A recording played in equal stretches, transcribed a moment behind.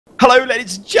Hello,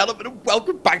 ladies and gentlemen, and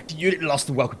welcome back to Unit Lost,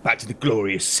 and welcome back to the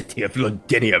glorious city of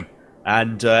Londinium.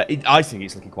 And I think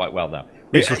it's looking quite well now.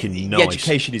 It's looking nice. The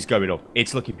education is going up.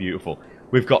 It's looking beautiful.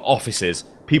 We've got offices.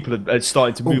 People are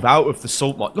starting to move out of the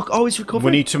salt mine. Look, oh, it's recovering.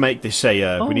 We need to make this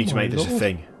a. We need to make this a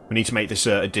thing. We need to make this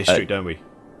a district, don't we?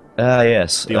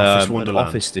 Yes. The office wonderland.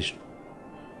 Office district.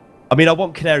 I mean, I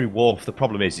want Canary Wharf. The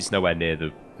problem is, it's nowhere near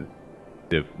the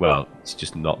well, it's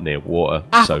just not near water.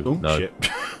 So no. Shit.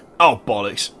 Oh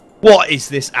bollocks! What is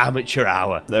this amateur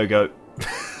hour? There we go.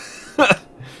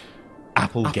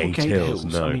 Applegate Hills.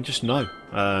 No. I mean, just no.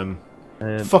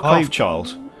 Fuck off,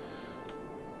 Charles.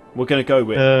 We're gonna go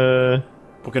with.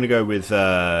 We're gonna go with.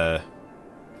 I'm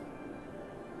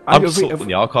sorting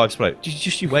the archives, bloke.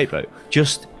 Just you wait, bloke.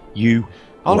 Just you.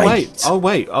 I'll wait. I'll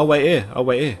wait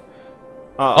here.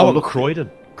 Oh, look, Croydon.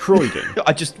 Croydon.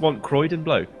 I just want Croydon,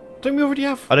 bloke. Don't we already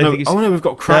have? I don't think it's... Oh no, we've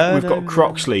got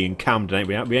Croxley and Camden, ain't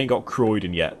we? We ain't got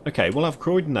Croydon yet. Okay, we'll have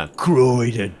Croydon then.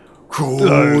 Croydon.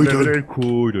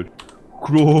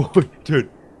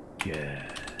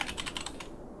 Yeah.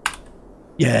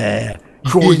 Yeah.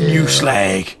 Croydon, you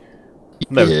slag.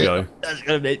 There we go. That's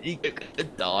gonna make me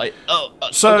die. Oh.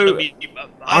 So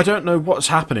I don't know what's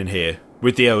happening here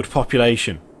with the old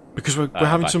population because we're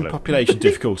having some population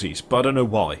difficulties, but I don't know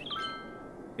why.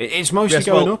 It's mostly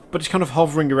going up, but it's kind of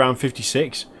hovering around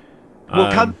 56.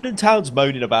 Well, Camden Town's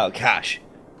moaning about cash.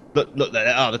 Look,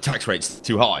 the tax rate's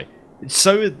too high.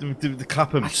 So is the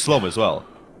Clapham slum as well.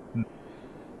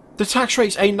 The tax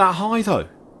rates ain't that high, though.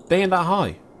 They ain't that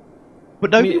high. But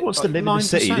nobody wants to live in the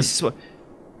city. This is what...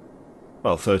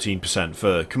 Well, 13%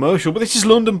 for commercial, but this is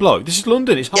London, bloke. This is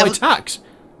London. It's high tax.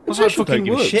 That's how it fucking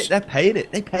works. Shit, they're paying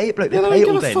it. They pay it, bloke. They pay it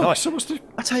all day and night. So what's the...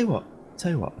 I tell you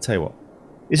what.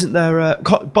 Isn't there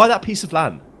buy that piece of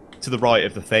land to the right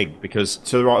of the thing, because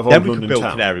to the right of then old we could build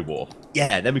Town. Canary Wharf.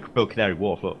 Yeah, then we could build Canary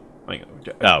Wharf. Look.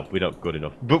 No, we're not good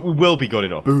enough, but we will be good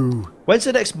enough. Boo. When's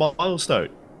the next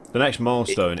milestone? The next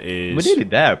milestone is we're nearly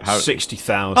there. Apparently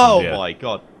 60,000. Oh my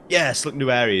god! Yes, look,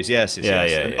 new areas. Yes.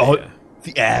 Yeah.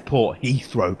 The airport,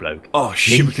 Heathrow, bloke. Oh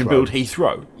shit, we can build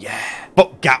Heathrow. Yeah.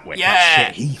 But Gatwick. Yeah.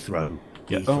 That shit, Heathrow.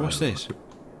 Oh, what's this?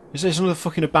 Is this another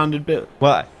fucking abandoned bit?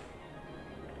 What?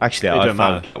 Actually, I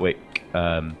found Gatwick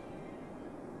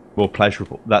more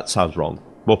pleasurable. That sounds wrong.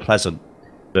 More pleasant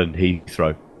than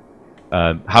Heathrow.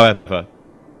 However,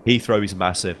 Heathrow is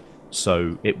massive,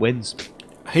 so it wins.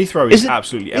 Heathrow is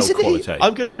absolutely L quality.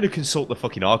 I'm going to consult the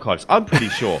fucking archives. I'm pretty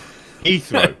sure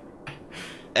Heathrow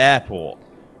Airport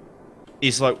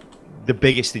is like the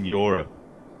biggest in Europe.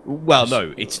 Well,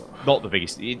 no, it's not the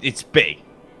biggest. It's big.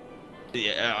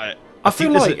 I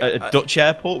feel like there's a Dutch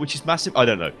airport which is massive. I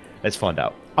don't know. Let's find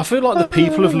out. I feel like the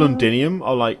people of Londinium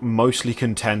are like mostly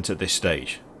content at this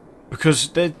stage because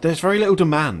there's very little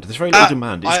demand. There's very little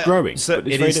demand. It's growing, but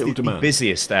there's very little demand. The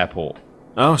busiest airport.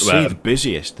 Oh, see, the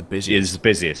busiest. It is the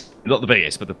busiest. Not the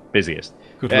biggest, but the busiest.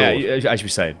 Good lord. As you're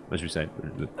saying.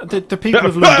 The people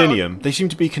of Londinium, they seem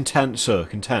to be content, sir.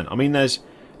 Content. I mean, there's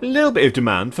a little bit of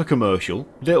demand for commercial.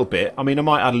 A little bit. I mean, I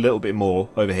might add a little bit more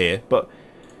over here, but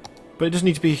it doesn't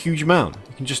need to be a huge amount.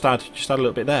 You can just add a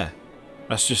little bit there.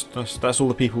 That's all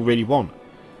the people really want.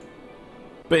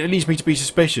 But it leads me to be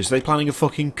suspicious. Are they planning a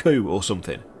fucking coup or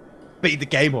something? Speed the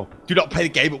game up. Do not play the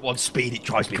game at one speed. It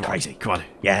drives me crazy. Come on.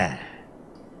 Yeah.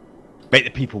 Make the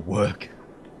people work.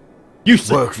 You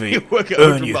work for you work at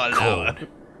earn your corn.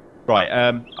 Right.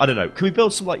 I don't know. Can we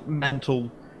build some like mental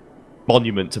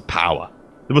monument to power?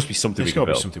 There must be something we can build.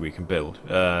 There's got to be something we can build.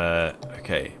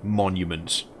 Okay.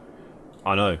 Monuments.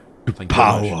 I know.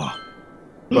 Power.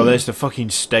 Well, there's the fucking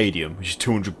stadium, which is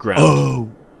 200 grand.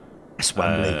 Oh, that's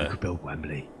Wembley. We could build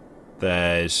Wembley.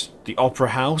 There's the Opera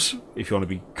House, if you want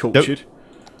to be cultured.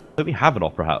 Don't we have an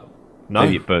Opera House? No,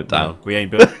 maybe it burnt down. No, we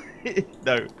ain't built.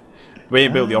 No, we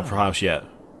ain't built the Opera House yet.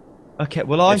 Okay,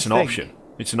 well, it's an option.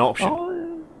 It's an option.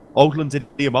 Oh, Old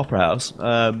Londinium Opera House.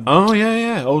 Oh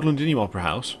yeah, Old Londinium Opera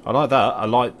House. I like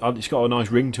that. It's got a nice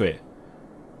ring to it.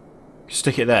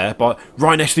 Stick it there, but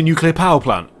right next to the nuclear power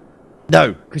plant.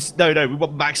 No, because no, we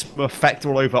want maximum effect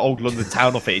all over Old London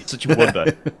town off it. It's such a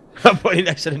wonder. I'm putting it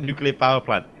next to the nuclear power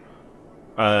plant.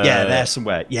 Yeah, there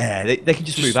somewhere. Yeah, they can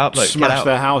just move out. Like, smash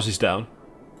their houses down.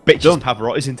 Bitches,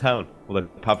 Pavarotti's in town. Although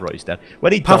Pavarotti's dead.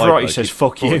 When he Pavarotti died, says,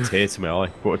 "Fuck you." Brought a tear to my eye.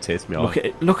 Look at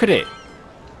it. Look at it.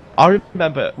 I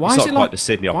remember. Why is it like the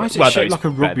Sydney Opera? Why is it shaped like a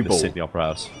rugby ball? The Sydney Opera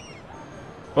House.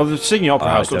 Well, the Sydney Opera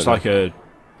House looks like a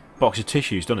box of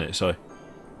tissues, doesn't it? So.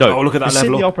 No, look at that the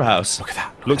level. Sydney Opera House. Look at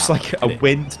that. Looks like a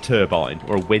wind turbine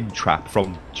or a wind trap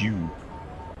from Dune.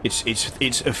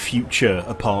 It's a future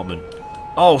apartment.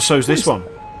 Oh, so's this one.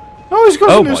 Oh, it's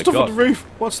got some new stuff on the roof.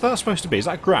 What's that supposed to be? Is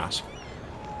that grass?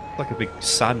 like a big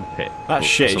sand pit. That's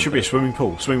shit. It should be a swimming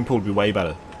pool. Swimming pool would be way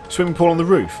better. Swimming pool on the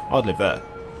roof. I'd live there.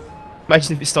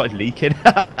 Imagine if it started leaking.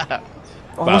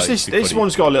 Oh, what's this? This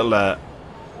one's got a little.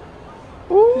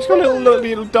 It's got a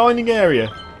little dining area.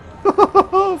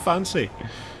 Fancy.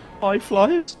 High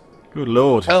flyers. Good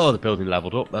lord. Oh, the building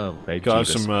leveled up. Oh, babe, Got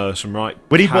some right.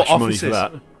 We need more cash money offices for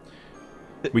that.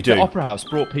 We The do. Opera House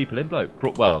brought people in, bloke.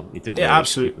 Well, it did. Yeah,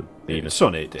 absolutely.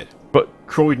 Son, it did. But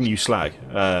Croydon, you slag.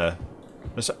 Are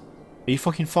you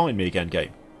fucking fighting me again,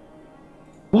 game?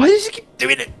 why does he keep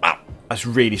doing it? Ah. That's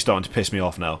really starting to piss me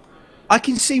off now. I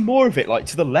can see more of it, like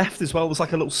to the left as well. There's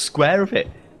like a little square of it.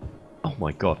 Oh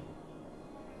my god.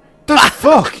 The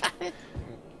fuck?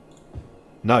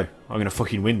 No, I'm gonna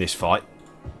fucking win this fight.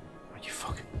 You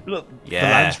fucking. Look,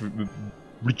 Yeah. the land's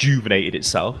rejuvenated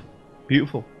itself.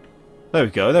 Beautiful. There we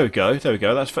go. There we go. There we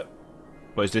go. That's.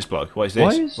 What is this bloke? What is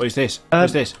this? What is this? What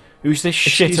is this? Who's this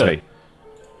shitter?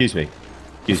 Excuse me.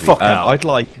 Excuse me. Fuck out.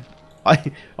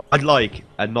 I'd like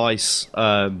a nice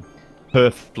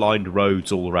turf-lined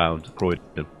roads all around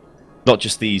Croydon, not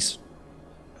just these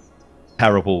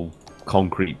terrible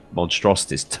concrete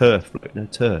monstrosities. Turf, no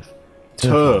turf.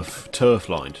 Turf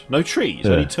lined. No trees.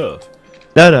 Yeah. Only turf.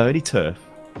 No, only turf.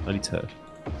 Only turf.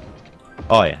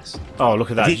 Oh yes. Oh, look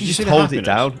at that! You Did you see just the hold it happiness?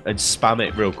 down and spam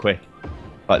it real quick,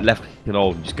 like left and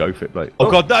hold, and just go for it, bloke. Oh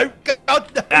god, no! God,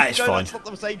 no! Ah, it's no, fine. That's not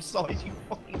the same size, you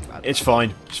fucking man. It's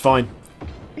fine. It's fine.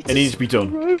 It needed to be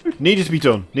done. Needed to be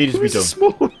done. Needed to be done.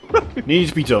 Small road. Needed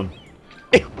to be done.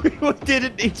 It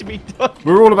didn't need to be done.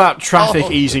 We're all about traffic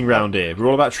Oh. easing round here. We're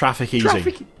all about traffic easing.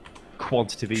 Traffic.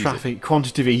 Quantitative easing.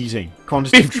 Quantitative easing.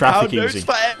 Quantitative traffic £50 easing.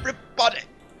 for everybody.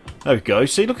 There we go.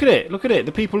 See, look at it. Look at it.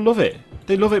 The people love it.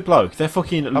 They love it, bloke. They're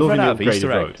fucking I've loving run the out of upgraded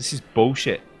Easter egg. road. This is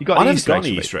bullshit. You got I an never Easter got egg? any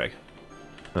for me? Easter egg.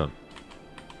 Oh.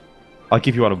 I'll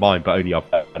give you one of mine, but only I've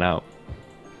run out.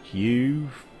 You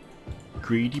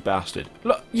greedy bastard.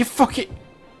 Look, you fucking...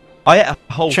 I ate a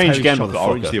whole Change Terry's again, chocolate motherfucker.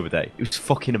 orange the other day. It was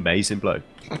fucking amazing, bloke.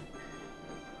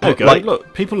 There we go. Like-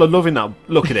 Look, people are loving that.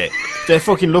 Look at it. They're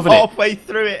fucking loving it. Halfway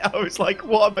through it, I was like,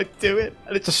 what am I doing?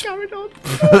 And it just carried on.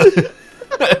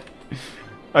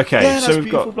 Okay, Yeah, so that's we've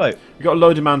beautiful, bloke. got a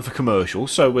low demand for commercial,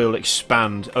 so we'll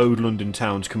expand Old London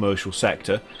Town's commercial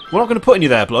sector. We're not going to put any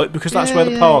there, bloke, because that's Yeah, where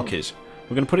the yeah, park is.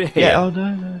 We're going to put it here. Yeah, oh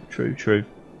no, true.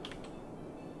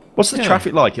 What's the Yeah.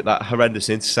 traffic like at that horrendous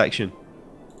intersection?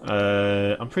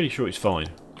 I'm pretty sure it's fine.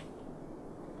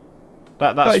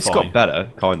 That's Oh, it's fine. got better,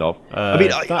 kind of. I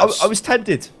mean, I that's- was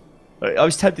tempted. I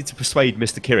was tempted to persuade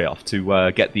Mr. Kirioth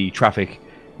to get the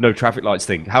no traffic lights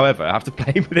thing. However, I have to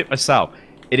play with it myself.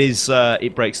 It is,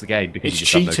 it breaks the game because It's you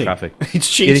just have no cheating. traffic. It's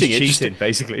cheating. It It's is just- cheating,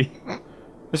 basically.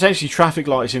 Essentially, traffic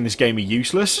lights in this game are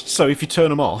useless, so if you turn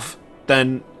them off,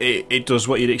 then it does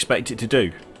what you'd expect it to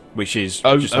do, which is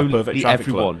just have perfect Only traffic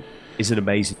flow. everyone is an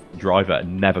amazing driver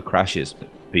and never crashes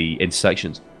the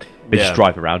intersections. They Yeah. just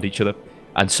drive around each other.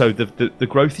 And so the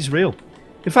growth is real.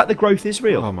 In fact, the growth is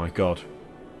real. Oh my god.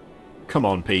 Come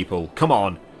on, people. Come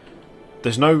on.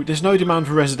 There's no demand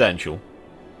for residential.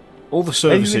 All the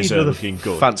Maybe we services need are another looking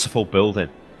good. fanciful building.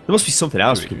 There must be something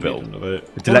else we could need build. another- A Well, we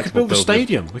can delectable build the building.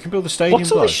 stadium. We can build the stadium.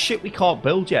 What's all this bloke. shit we can't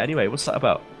build yet anyway? What's that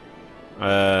about?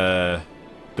 The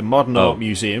Modern Oh. Art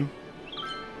Museum.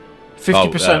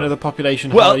 50% of the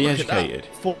population Well, highly look at that. educated.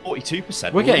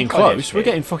 42%. We're getting highly close. We're educated.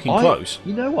 getting fucking close.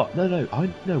 You know what? No. I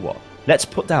know what. Let's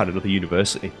put down another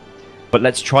university. But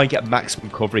let's try and get maximum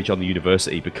coverage on the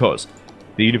university because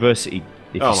the university,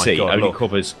 if Oh you my see, God, only look.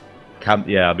 covers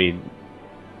yeah, I mean,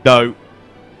 no.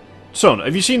 Son,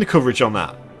 have you seen the coverage on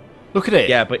that? Look at it.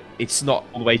 Yeah, but it's not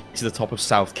all the way to the top of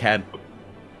South Ken.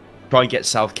 Try and get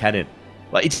South Ken in.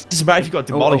 Like, it doesn't matter if you've got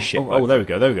to demolish it. Oh, there we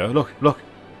go. There we go. Look.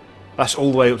 That's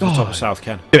all the way up to the top Oh. of South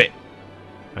Ken. Do it.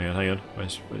 Hang on.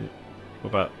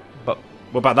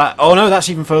 What about that? Oh no, that's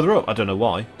even further up. I don't know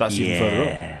why. That's even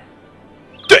further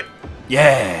up. Do it.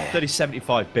 Yeah.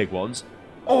 3075 big ones.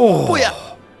 Oh. Yeah.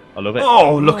 I love it.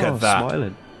 Oh, look at that.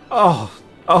 Smiling. Oh,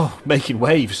 making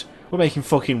waves. We're making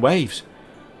fucking waves.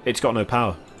 It's got no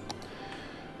power.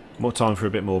 More time for a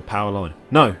bit more power line.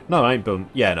 No, I ain't building.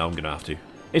 Yeah, no, I'm gonna have to.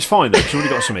 It's fine though. Cause we've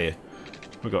already got some here.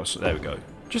 There we go.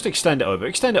 Just extend it over.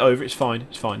 Extend it over. It's fine.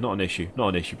 It's fine. Not an issue. Not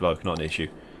an issue, bloke. Not an issue.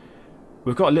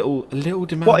 We've got a little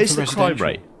demand. What is for the crime residential.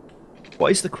 rate?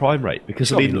 What is the crime rate?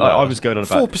 Because I Gotta mean, be like, I lower. was going on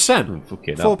about 4%.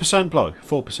 Fucking hell. 4%, bloke.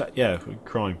 4%. Yeah,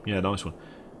 crime. Yeah, nice one.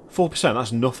 4%.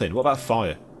 That's nothing. What about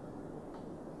fire?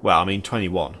 Well, I mean,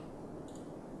 21.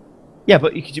 Yeah,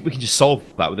 but we can just solve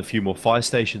that with a few more fire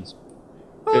stations.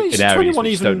 Oh, is in areas 21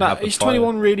 which even don't that? have the Is fire.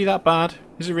 21 really that bad?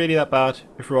 Is it really that bad?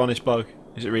 If we're honest, bloke,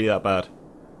 is it really that bad?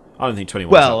 I don't think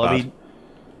 21. Well, that bad. I mean,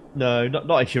 no,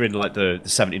 not if you're in like the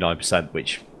 79%,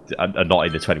 which are not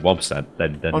in the 21%,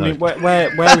 then I no. mean,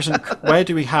 where isn't? Where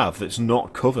do we have that's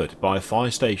not covered by a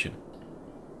fire station?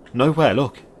 Nowhere.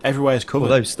 Look, everywhere's covered.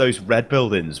 Well, those red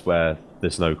buildings where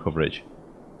there's no coverage.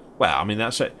 Well, I mean,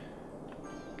 that's it.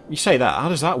 You say that. How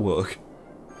does that work?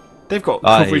 They've got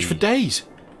coverage for days.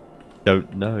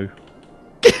 Don't know.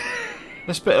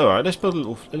 All right. Let's build a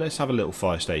little. Let's have a little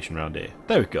fire station around here.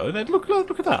 There we go.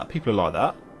 Look at that. People are like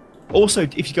that. Also,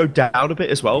 if you go down a bit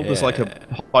as well, there's like a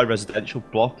high residential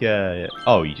block. Yeah.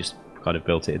 Oh, you just kind of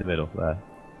built it in the middle there.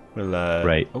 Well,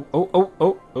 great.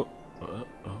 Oh.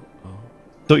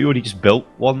 Thought you already just built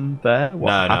one there. No.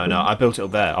 I built it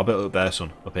up there. I built it up there,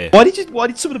 son. Up here. Why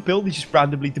did some of the buildings just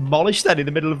randomly demolish then in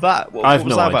the middle of that? I have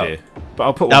no idea. But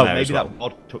I'll put one there. Maybe as well. that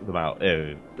mod took them out.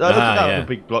 Look at that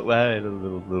big block there.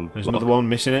 There's another one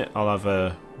missing it.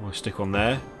 I'll stick one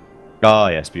there. Ah,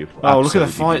 yes, beautiful. Oh, look at the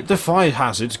fire! The fire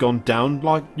hazard's gone down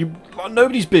like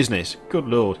nobody's business. Good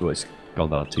lord. Well, it's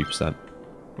gone down 2%.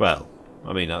 Well,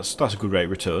 I mean that's a good rate of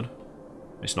return.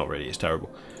 It's not really. It's terrible.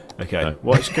 Okay, No.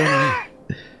 what is going on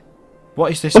here?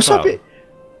 What is this What's about? up?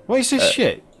 What is this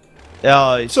shit?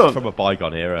 Yeah, it's So- from a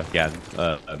bygone era again.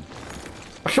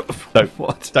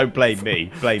 What? Don't blame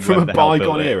me. Blame From a whoever the hell built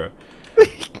bygone it. era. Do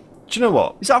you know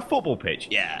what? Is that a football pitch?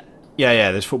 Yeah.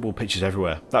 Yeah, there's football pitches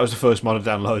everywhere. That was the first mod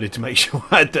I downloaded to make sure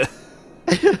I had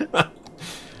the...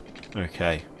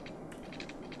 Okay.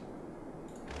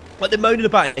 Like they're moaning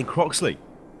about it in Croxley.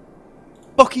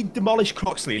 Fucking demolish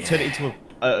Croxley and turn it into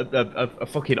a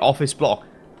fucking office block.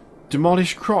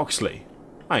 Demolish Croxley?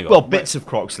 Hang on. Well, bits of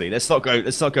Croxley. Let's not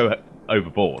go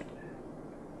overboard.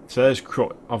 So there's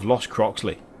I've lost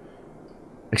Croxley.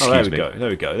 Excuse me. me. There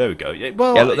we go. Yeah,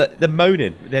 well, Yeah, look, they're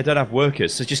moaning. They don't have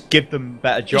workers, so just give them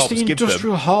better jobs. It's the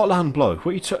industrial heartland, bloke.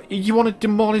 What you want to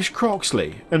demolish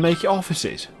Croxley and make it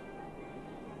offices?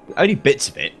 Only bits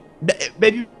of it.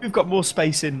 Maybe we've got more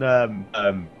space in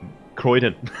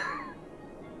Croydon.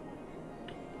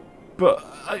 But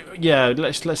yeah,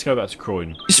 let's go back to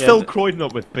Croydon. Just fill Croydon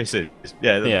up with buses.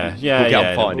 Yeah. We'll get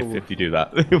on fine if you do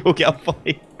that. We'll get on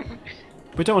fine.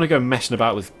 We don't want to go messing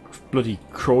about with bloody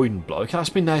Croydon, bloke. That's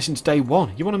been there since day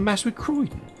one. You want to mess with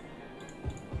Croydon?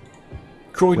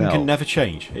 Croydon can never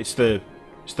change. It's the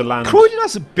land. Croydon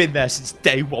hasn't been there since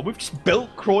day one. We've just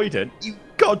built Croydon. Do you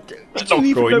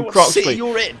even Croydon, know what Croxley. city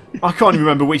you're in? I can't even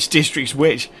remember which district's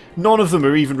which. None of them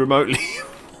are even remotely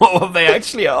what they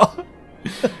actually are.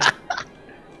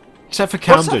 Except for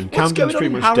Camden. Camden's pretty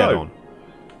much dead on.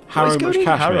 Harrow much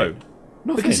cash, Harrow? mate.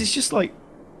 Nothing. Because it's just like...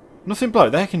 Nothing,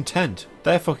 bloke. They're content.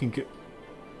 They're fucking good.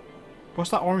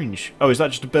 What's that orange? Oh, is that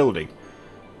just a building?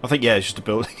 I think, yeah, it's just a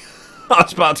building. I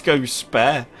was about to go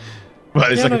spare. Well,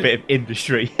 there's a bit of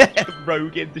industry.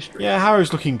 Rogue industry. Yeah,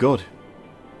 Harrow's looking good.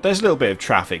 There's a little bit of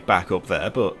traffic back up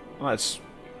there, but that's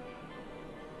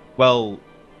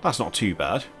not too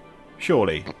bad.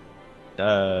 Surely.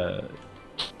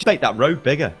 Just make that road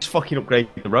bigger. Just fucking upgrade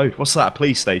the road. What's that? A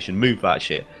police station? Move that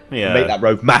shit. Yeah. Make that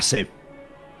road massive.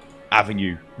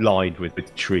 Avenue lined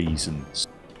with trees and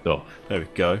stuff. There we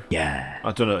go. Yeah.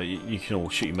 I don't know. You can all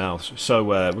shut your mouths. So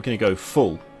we're going to go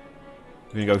full.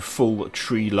 We're going to go full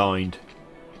tree-lined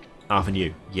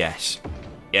avenue. Yes.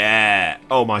 Yeah.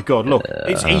 Oh my god, look.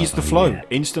 It's eased the flow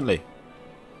instantly.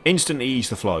 Instantly eased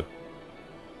the flow.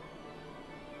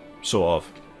 Sort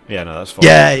of. Yeah, no, that's fine.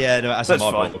 Yeah, no, that's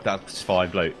fine. Look, that's fine,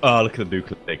 bloke. Oh, look at the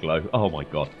nuclear glow. Oh my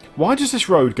god. Why does this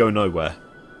road go nowhere?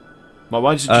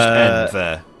 Why does it just end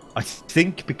there? I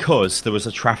think because there was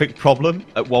a traffic problem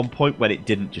at one point when it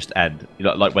didn't just end. You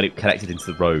know, like when it connected into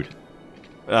the road.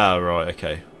 Ah, right,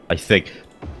 okay. I think.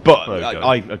 But There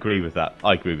I agree with that.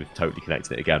 I agree with totally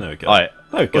connecting it again. There we go. I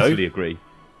There we go. utterly agree.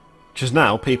 Because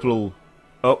now people will...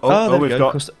 Oh, we've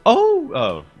got...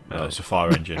 Oh, Oh, it's a fire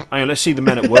engine. Hang on, let's see the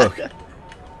men at work.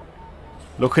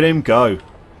 Look at him go.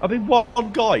 I mean, one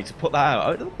guy to put that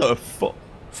out. I don't know a foot.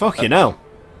 Fucking hell.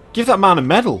 Give that man a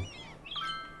medal.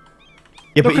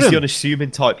 Yeah, but Look at he's the him.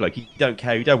 unassuming type. Like he don't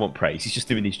care. He don't want praise. He's just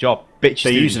doing his job. Bitch,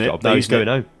 They're doing using his it. job. They're Now he's using going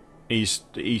it. home.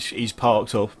 He's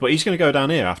parked up, but he's going to go down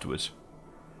here afterwards.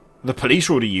 The police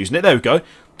are already using it. There we go.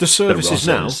 The services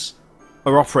now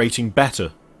are operating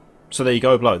better. So there you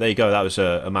go, bloke. There you go. That was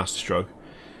a masterstroke.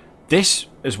 This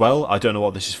as well. I don't know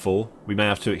what this is for. We may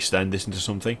have to extend this into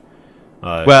something.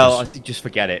 Well, I think just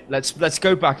forget it. Let's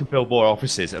go back and build more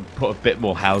offices and put a bit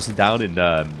more housing down in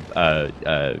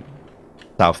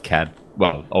South Ken.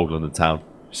 Well, Old London Town.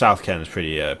 South Ken is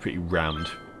pretty round.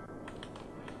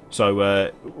 So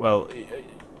well,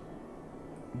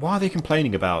 why are they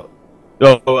complaining about?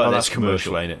 Oh, that's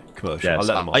commercial, ain't it? Commercial. Yes. I'll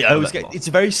let them off. I I'll always let them get. off. It's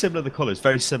very similar. The colours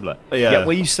very similar. Yeah. Yet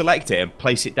when you select it and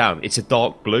place it down, it's a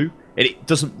dark blue. And it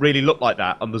doesn't really look like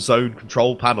that on the zone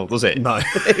control panel, does it? No.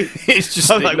 It's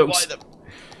just, I'm it like, looks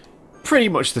pretty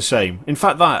much the same. In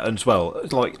fact, that as well,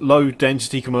 it's like low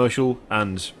density commercial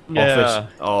and office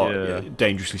are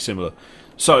dangerously similar.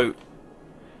 So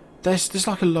there's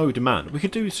like a low demand. We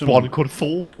could do some. One could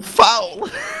fall foul.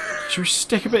 Should we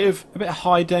stick a bit of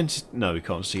high density? No, we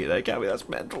can't see it there, can we? That's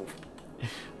mental.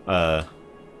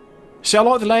 See, I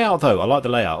like the layout though. I like the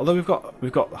layout. Although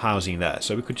we've got housing there,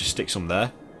 so we could just stick some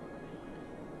there.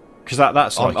 Because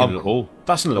that's like I'm cool.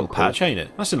 That's in a little patch, ain't it?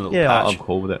 That's in a little patch. Yeah, I'm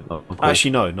cool with it. I'm cool.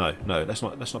 Actually, no. Let's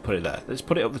not put it there. Let's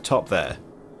put it up the top there.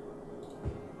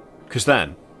 Because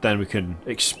then we can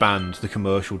expand the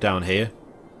commercial down here,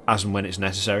 as and when it's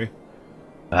necessary.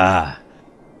 Ah.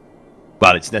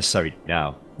 Well, it's necessary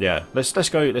now. Yeah. Let's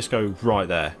go right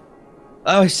there.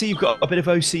 Oh, I see. You've got a bit of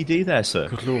OCD there, sir.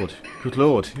 Good lord. Good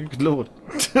lord. Good lord.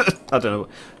 I don't know.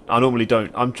 I normally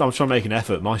don't. I'm trying to make an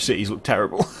effort. My cities look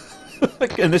terrible.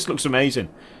 And this looks amazing.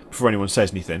 Before anyone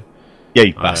says anything. Yeah,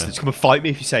 you bastards. Come and fight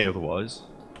me if you say otherwise.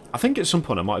 I think at some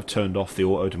point I might have turned off the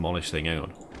auto demolish thing. Hang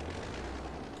on.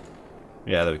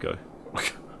 Yeah, there we go.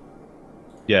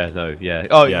 Yeah, no, yeah.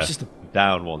 Oh, yeah. It's just the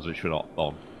down ones which we're not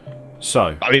on.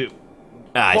 So, I mean,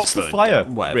 what's the fire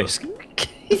risk?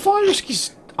 The fire risk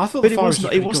is. I thought But the fire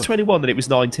risk it was 21, then it was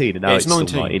 19, and now it's 19.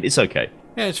 Still 19. It's okay.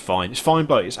 Yeah, it's fine. It's fine,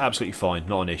 but it's absolutely fine.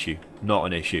 Not an issue. Not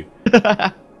an issue.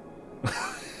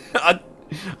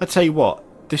 I tell you what,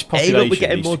 this population. Hey, look, we're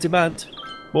getting more demand.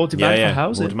 More demand for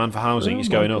housing. More demand for housing. It's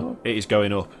going up. It is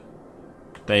going up.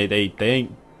 They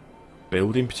ain't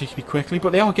building particularly quickly,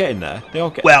 but they are getting there. They are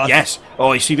getting. Well, yes.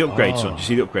 Oh, you see the upgrade, son. You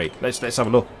see the upgrade. Let's have a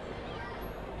look.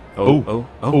 Oh,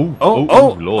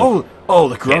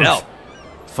 the growth.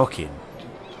 Fucking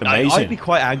amazing. I'd be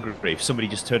quite angry if somebody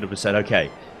just turned up and said, "Okay,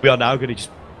 we are now going to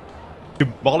just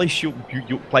demolish your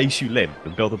place you live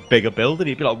and build a bigger building."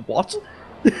 You'd be like, "What?"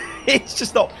 It's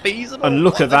just not feasible. And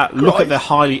look at that. Look at the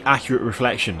highly accurate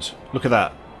reflections. Look at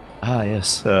that. Ah,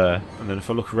 yes. And then if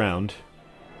I look around,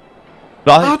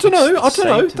 I don't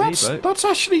know. That's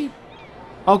actually.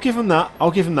 I'll give him that. I'll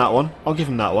give him that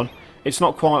one. It's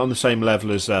not quite on the same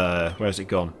level as where's it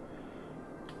gone?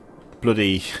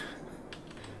 Bloody.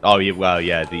 Oh yeah, well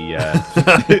yeah,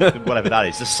 the whatever that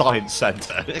is, the science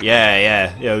centre.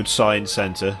 yeah, the old science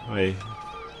centre.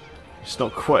 It's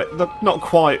not quite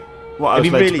what I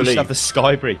was led to believe. Should have the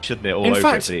sky bridge, shouldn't it? In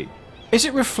fact, is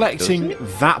it reflecting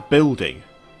that building?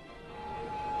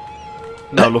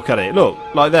 No, look at it. Look,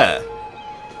 like there.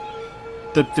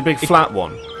 The big flat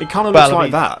one. It kind of looks like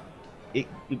that.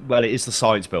 Well, it is the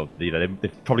science build. You know,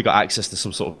 they've probably got access to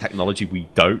some sort of technology we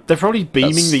don't. They're probably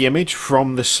beaming the image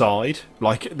from the side.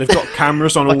 Like they've got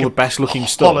cameras on like all the best-looking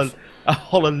stuff. A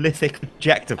hololithic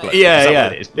projector.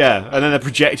 Yeah. And then they're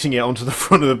projecting it onto the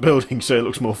front of the building so it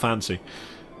looks more fancy.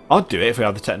 I'd do it if we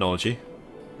had the technology.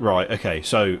 Right. Okay.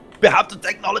 So we have the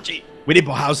technology. We need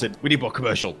more housing. We need more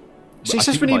commercial. See, it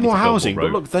says we need more housing,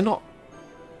 but look, they're not.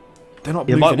 They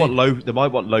might want low. They might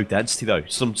want low density though.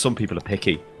 Some people are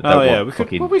picky. Oh yeah, we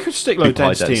could stick low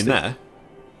density in there.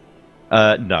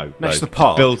 No. Next to the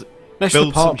park. Build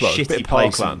some shitty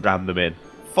place and ram them in.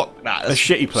 Fuck that. A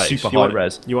shitty place. Super high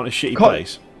res. You want a shitty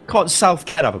place? Can't South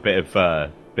Ken have a bit of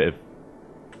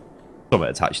something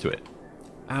attached to it?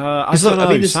 I don't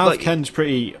know. South Ken's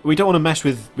pretty. We don't want to mess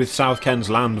with South Ken's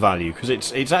land value because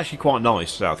it's actually quite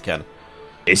nice. South Ken.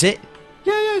 Is it?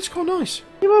 Yeah, it's quite nice.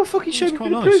 You won't fucking show me quite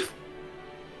nice. Proof.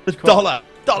 The dollar.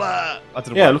 I don't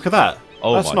know. Yeah, look at that.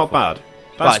 Oh, that's not bad.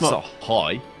 That's not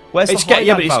high. Where's the high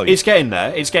land value? It's getting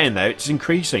there. It's getting there. It's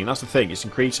increasing. That's the thing. It's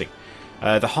increasing.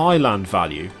 The high land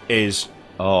value is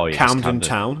Camden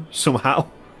Town somehow.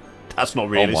 That's not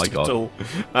realistic at all.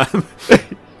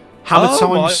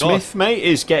 Hammertime Smith, mate,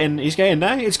 is getting. He's getting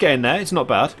there. It's getting there. It's not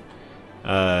bad.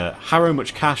 Harrow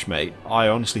Much Cash, mate. I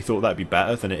honestly thought that'd be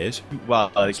better than it is. Well,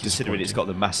 considering it's got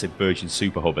the massive Virgin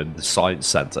Super Hub and the Science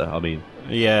Centre, I mean.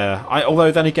 Yeah,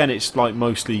 although then again, it's like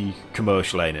mostly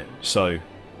commercial, ain't it? So,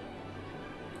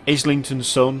 Islington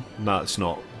Sun, that's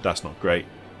not great.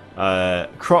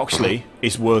 Croxley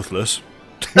is worthless,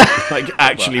 like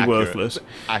actually worthless.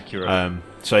 Accurate.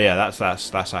 So yeah,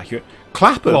 that's accurate.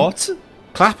 Clapham. What?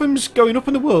 Clapham's going up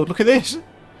in the world. Look at this.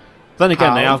 Then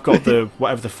again, they have got the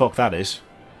whatever the fuck that is.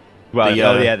 Well,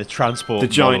 the transport, the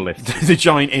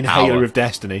giant inhaler of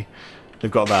destiny.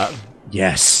 They've got that.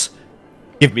 Yes.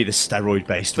 Give me the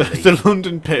steroid-based relief. The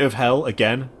London Pit of Hell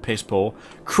again, piss poor.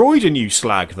 Croydon, you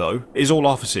slag though, is all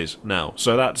offices now,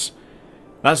 so that's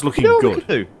looking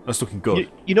good. That's looking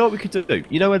good. You know what we could do?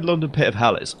 You know where London Pit of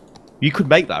Hell is? You could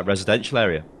make that a residential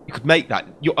area. You could make that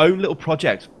your own little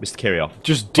project, Mr. Kirioth.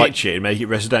 Just ditch it and make it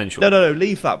residential. No,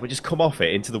 leave that, but just come off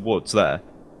it into the woods there.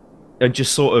 and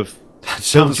just sort of build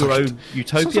sounds your like own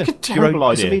utopia. sounds like a terrible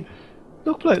idea. I mean,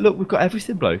 look, bloke, look, we've got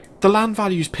everything, bloke. The land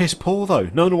value's piss poor though.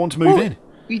 No one will want to move in.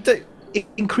 You don't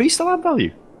increase the land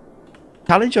value.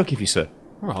 Challenge I'll give you, sir.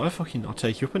 Right, I'll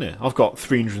take you up in it. I've got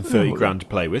 330 grand to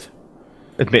play with.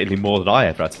 Admittedly, more than I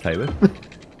ever had to play with.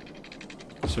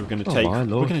 So we're going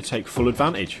to take full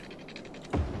advantage.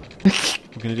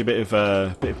 We're going to do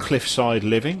a bit of cliffside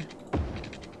living.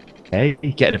 Hey,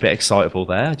 you're getting a bit excitable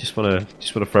there. I just want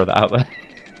to throw that out there.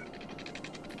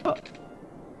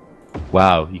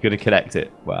 Wow, you're going to connect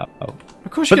it. Wow.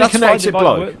 Of course you're going to connect it,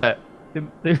 bloke.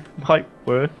 They might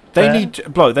work.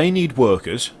 They need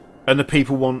workers, and the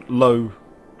people want low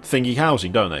thingy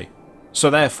housing, don't they? So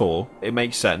therefore, it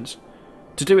makes sense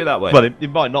to do it that way. Well, it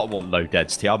might not want low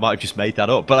density. I might have just made that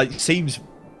up, but it seems,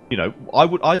 I don't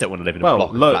want to live in a block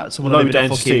of flats. Low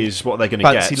density is what they're going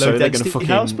to get, so they're going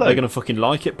to fucking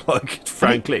like it, bloke.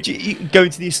 Frankly, go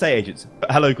into the estate agents.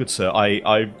 Hello, good sir.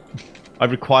 I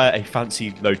require a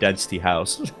fancy low density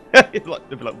house. They'll be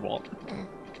like, what?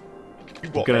 You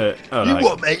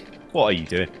what, mate? What are you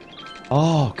doing?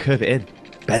 Oh, curve it in.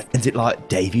 Bend it like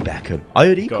Davy Beckham. I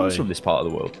heard he comes from this part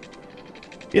of the world.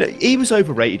 He was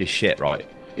overrated as shit, right?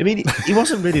 I mean, he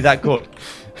wasn't really that good.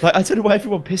 Like, I don't know why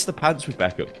everyone pissed the pants with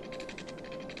Beckham.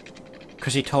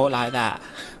 Because he talked like that.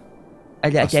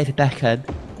 David Beckham.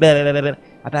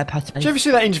 Did you ever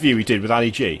see that interview we did with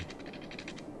Ali G?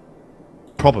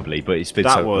 Probably, but it's been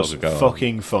so long ago. That was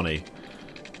fucking funny.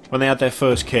 When they had their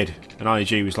first kid, and Ali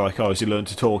G was like, "Oh, has he learned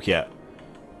to talk yet?"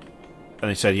 And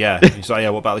they said, "Yeah." And he's like, "Yeah,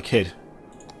 what about the kid?"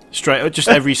 Just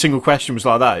every single question was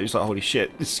like that. It was like, "Holy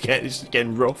shit, this is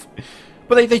getting rough."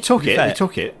 But they took it. They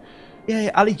took it. Yeah,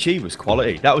 Ali G was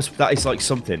quality. That is like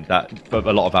something that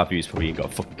a lot of our viewers probably ain't got a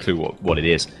fucking clue what it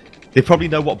is. They probably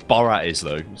know what Borat is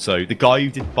though. So the guy who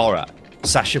did Borat,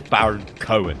 Sacha Baron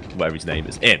Cohen, whatever his name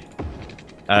is,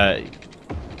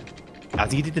 I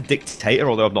think he did The Dictator,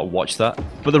 although I've not watched that.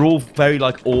 But they're all very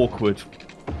like awkward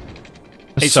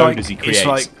personas he creates. It's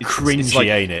like cringy,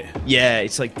 ain't it? Yeah,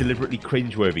 it's like deliberately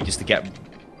cringeworthy just to get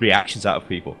reactions out of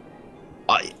people.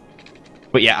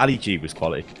 But yeah, Ali G was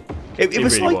quality. It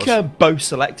was really like Bo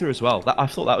Selector as well. I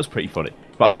thought that was pretty funny.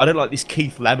 But I don't like this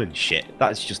Keith Lemon shit.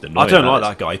 That's just annoying. I don't like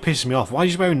that guy. He pisses me off. Why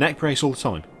is he wearing a neck brace all the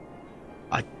time?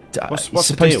 What's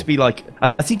supposed to be like?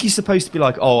 I think he's supposed to be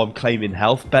like, oh, I'm claiming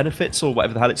health benefits or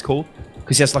whatever the hell it's called,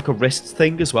 because he has like a wrist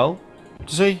thing as well.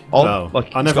 Does he? No,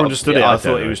 like, I never understood it. I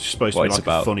thought it was just supposed to be like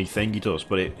a funny thing he does,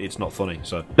 but it's not funny.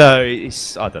 So no, I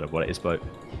don't know what it is, but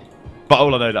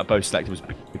all I know that Bo Selector was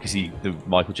because the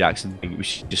Michael Jackson thing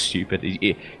was just stupid.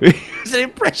 It was an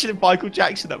impression of Michael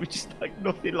Jackson that was just like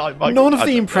nothing like Michael. None of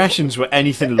the impressions were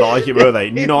anything like it, were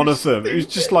they? None of them. It was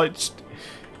just like.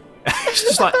 It's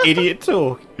just like idiot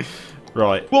talk.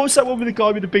 Right. What was that one with the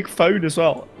guy with the big phone as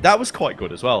well? That was quite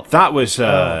good as well. That was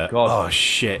oh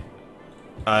shit.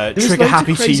 Trigger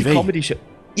Happy TV. Comedy show.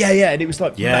 Yeah, and it was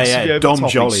like Dom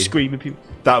Jolly screaming people.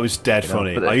 That was dead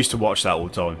funny. I used to watch that all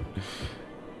the time.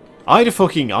 I had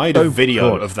a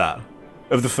video of that,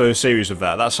 of the first series of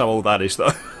that. That's how old that is,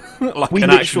 though. Like an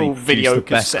actual video the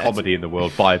best comedy in the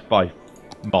world by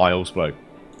miles, bro.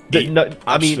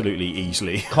 Absolutely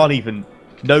easily.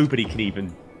 Nobody can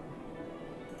even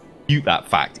dispute that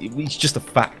fact. It's just a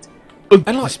fact.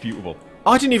 Undisputable.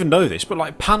 I didn't even know this, but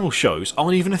like panel shows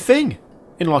aren't even a thing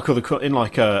in like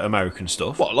American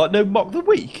stuff. What, like no Mock the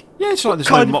Week? Yeah, it's like there's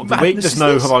no Mock the Week. There's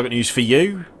no Have I Got News for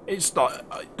You. It's like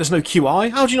there's no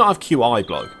QI. How do you not have QI,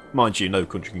 bloke? Mind you, no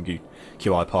country can do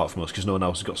QI apart from us because no one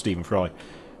else has got Stephen Fry.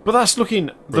 But that's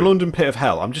looking the London Pit of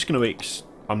Hell. I'm not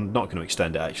going to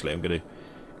extend it. Actually, I'm going to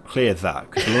clear that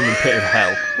because the London Pit of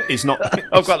Hell is not.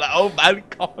 I've got that old man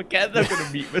cough again. I'm going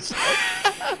to mute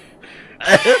myself.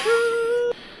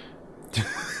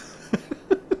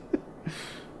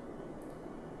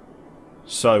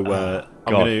 So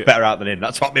I'm going to better out than in.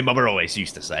 That's what my mother always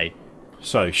used to say.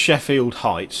 So Sheffield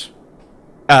Heights.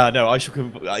 No, I shall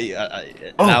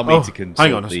allow me to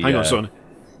consult. Hang on, son.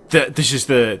 This is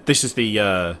the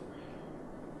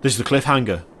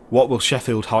cliffhanger. What will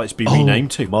Sheffield Heights be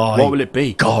renamed to? What will it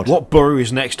be? God. What borough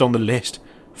is next on the list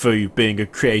for being a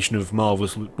creation of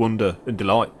marvellous wonder and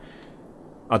delight?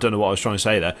 I don't know what I was trying to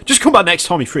say there. Just come back next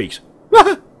time, you freaks.